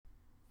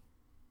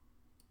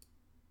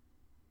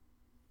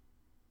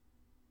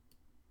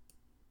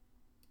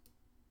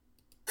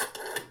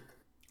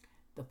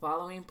The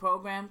following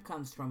program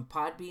comes from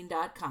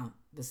Podbean.com,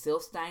 the Syl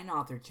Stein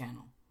Author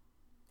channel.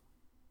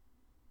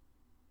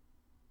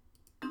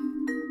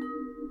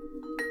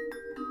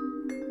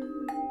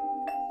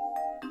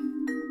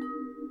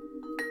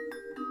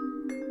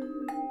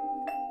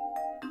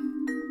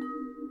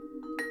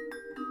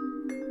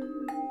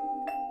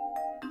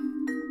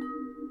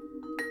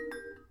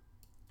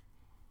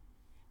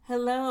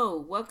 Hello,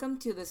 welcome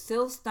to the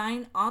Syl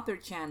Stein Author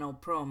channel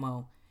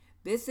promo.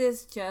 This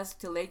is just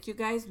to let you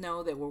guys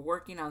know that we're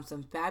working on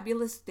some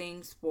fabulous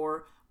things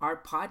for our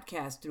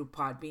podcast through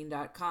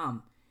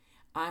Podbean.com.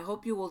 I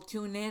hope you will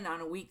tune in on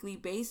a weekly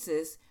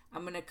basis.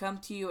 I'm going to come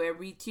to you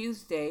every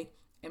Tuesday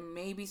and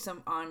maybe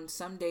on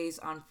some days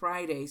on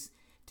Fridays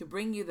to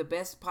bring you the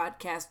best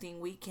podcasting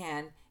we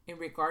can in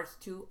regards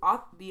to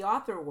the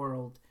author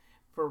world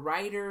for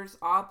writers,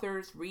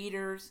 authors,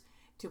 readers,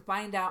 to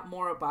find out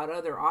more about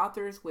other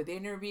authors with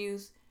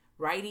interviews,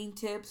 writing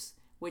tips,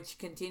 which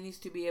continues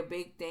to be a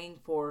big thing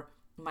for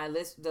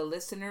the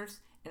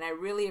listeners. And I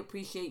really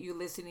appreciate you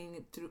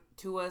listening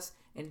to us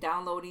and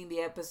downloading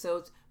the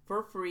episodes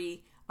for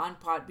free on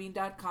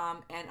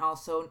Podbean.com and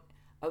also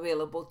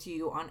available to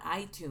you on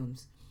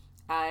iTunes.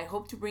 I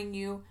hope to bring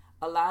you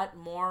a lot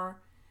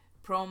more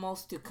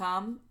promos to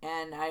come,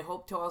 and I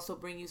hope to also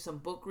bring you some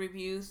book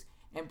reviews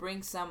and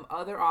bring some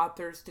other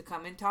authors to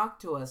come and talk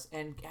to us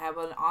and have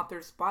an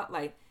author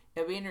spotlight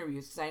of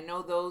interviews, because I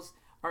know those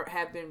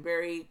have been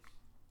very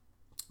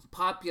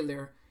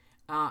popular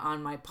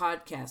on my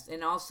podcast.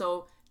 And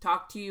also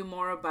talk to you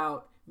more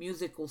about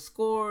musical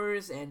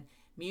scores and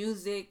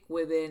music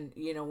within,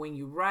 when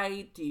you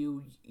write. Do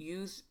you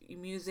use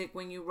music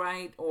when you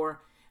write,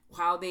 or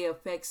how they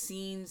affect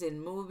scenes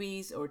in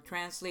movies or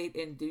translate,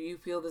 and do you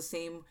feel the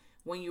same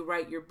when you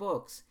write your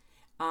books?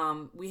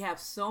 We have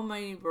so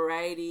many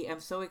variety.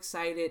 I'm so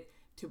excited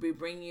to be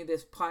bringing you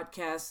this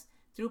podcast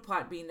through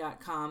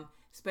Podbean.com,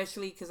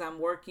 especially because I'm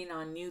working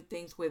on new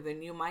things with a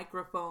new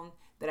microphone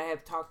that I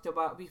have talked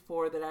about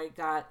before that I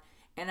got.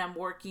 And I'm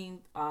working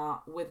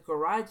with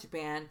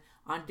GarageBand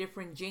on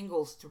different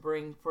jingles to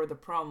bring for the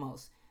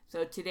promos.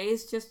 So today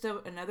is just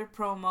another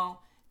promo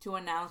to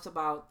announce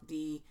about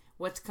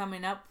what's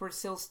coming up for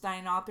Syl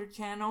Stein Author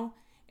channel.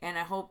 And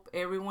I hope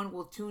everyone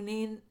will tune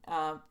in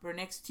for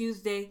next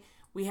Tuesday.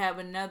 We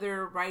have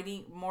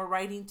more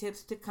writing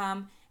tips to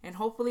come, and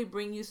hopefully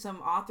bring you some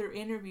author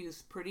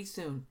interviews pretty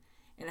soon.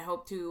 And I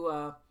hope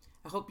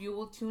you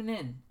will tune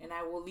in. And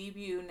I will leave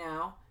you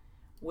now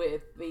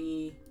with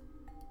the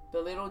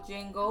little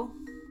jingle.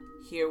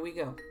 Here we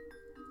go.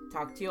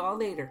 Talk to you all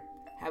later.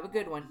 Have a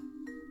good one.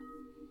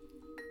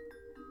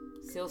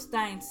 Syl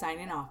Stein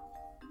signing off.